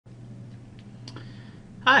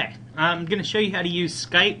Hi, I'm going to show you how to use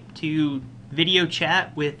Skype to video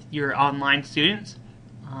chat with your online students.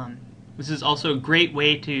 This is also a great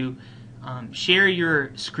way to share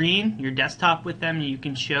your screen, your desktop with them. You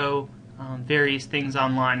can show various things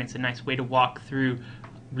online. It's a nice way to walk through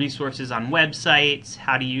resources on websites,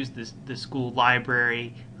 how to use the school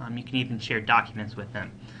library. You can even share documents with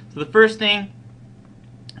them. So the first thing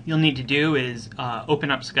you'll need to do is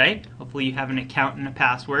open up Skype. Hopefully you have an account and a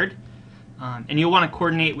password. And you'll want to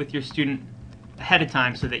coordinate with your student ahead of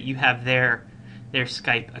time so that you have their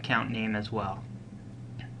Skype account name as well.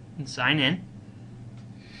 And sign in.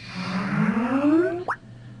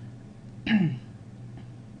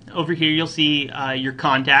 Over here you'll see your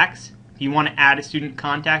contacts. If you want to add a student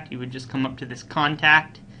contact, you would just come up to this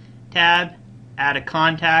Contact tab, add a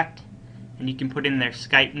contact, and you can put in their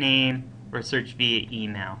Skype name or search via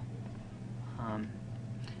email.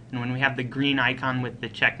 And when we have the green icon with the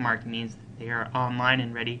check mark, it means that they are online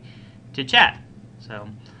and ready to chat. So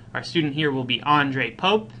our student here will be Andre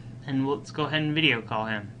Pope, and let's go ahead and video call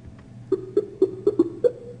him.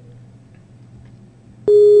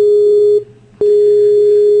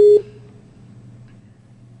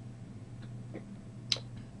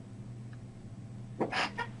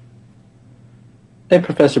 Hey,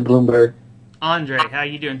 Professor Bloomberg. Andre, how are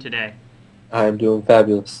you doing today? I'm doing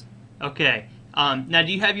fabulous. Okay. Now,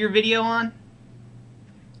 do you have your video on?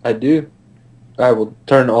 I do. I will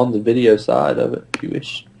turn on the video side of it if you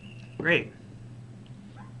wish. Great.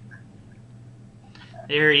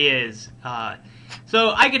 There he is.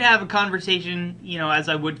 So I could have a conversation, as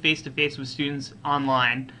I would face-to-face with students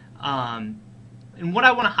online. And what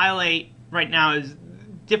I want to highlight right now is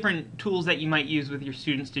different tools that you might use with your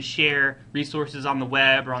students to share resources on the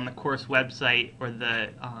web or on the course website or the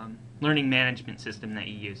learning management system that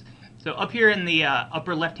you use. So up here in the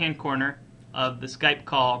upper left-hand corner of the Skype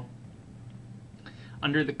call,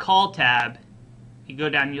 under the Call tab, you go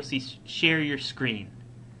down and you'll see Share Your Screen.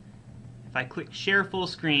 If I click Share Full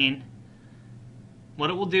Screen, what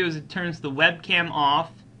it will do is it turns the webcam off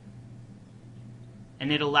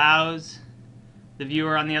and it allows the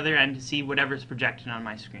viewer on the other end to see whatever's projected on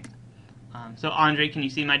my screen. So Andre, can you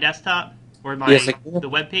see my desktop or the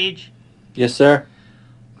web page? Yes, sir.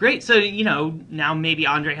 Great. So now maybe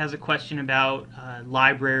Andre has a question about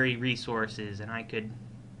library resources, and I could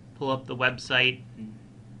pull up the website and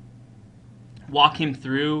walk him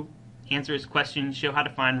through, answer his questions, show how to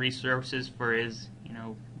find resources for his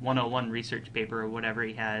 101 research paper or whatever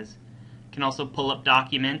he has. Can also pull up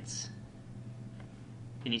documents.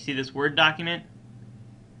 Can you see this Word document?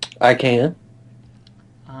 I can.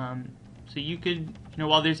 So you could,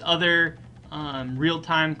 while there's other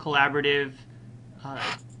real-time collaborative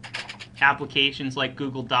applications like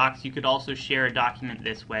Google Docs, you could also share a document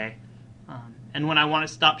this way. And when I want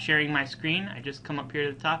to stop sharing my screen, I just come up here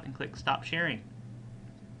to the top and click Stop Sharing.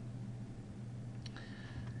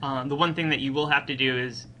 The one thing that you will have to do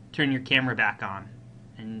is turn your camera back on,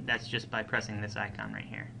 and that's just by pressing this icon right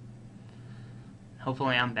here.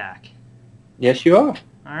 Hopefully I'm back. Yes, you are.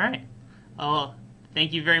 All right. Well,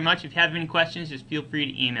 thank you very much. If you have any questions, just feel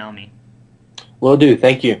free to email me. Will do.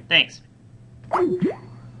 Thank you. Thanks.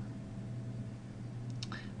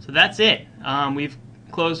 So that's it. We've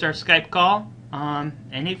closed our Skype call.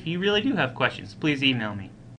 And if you really do have questions, please email me.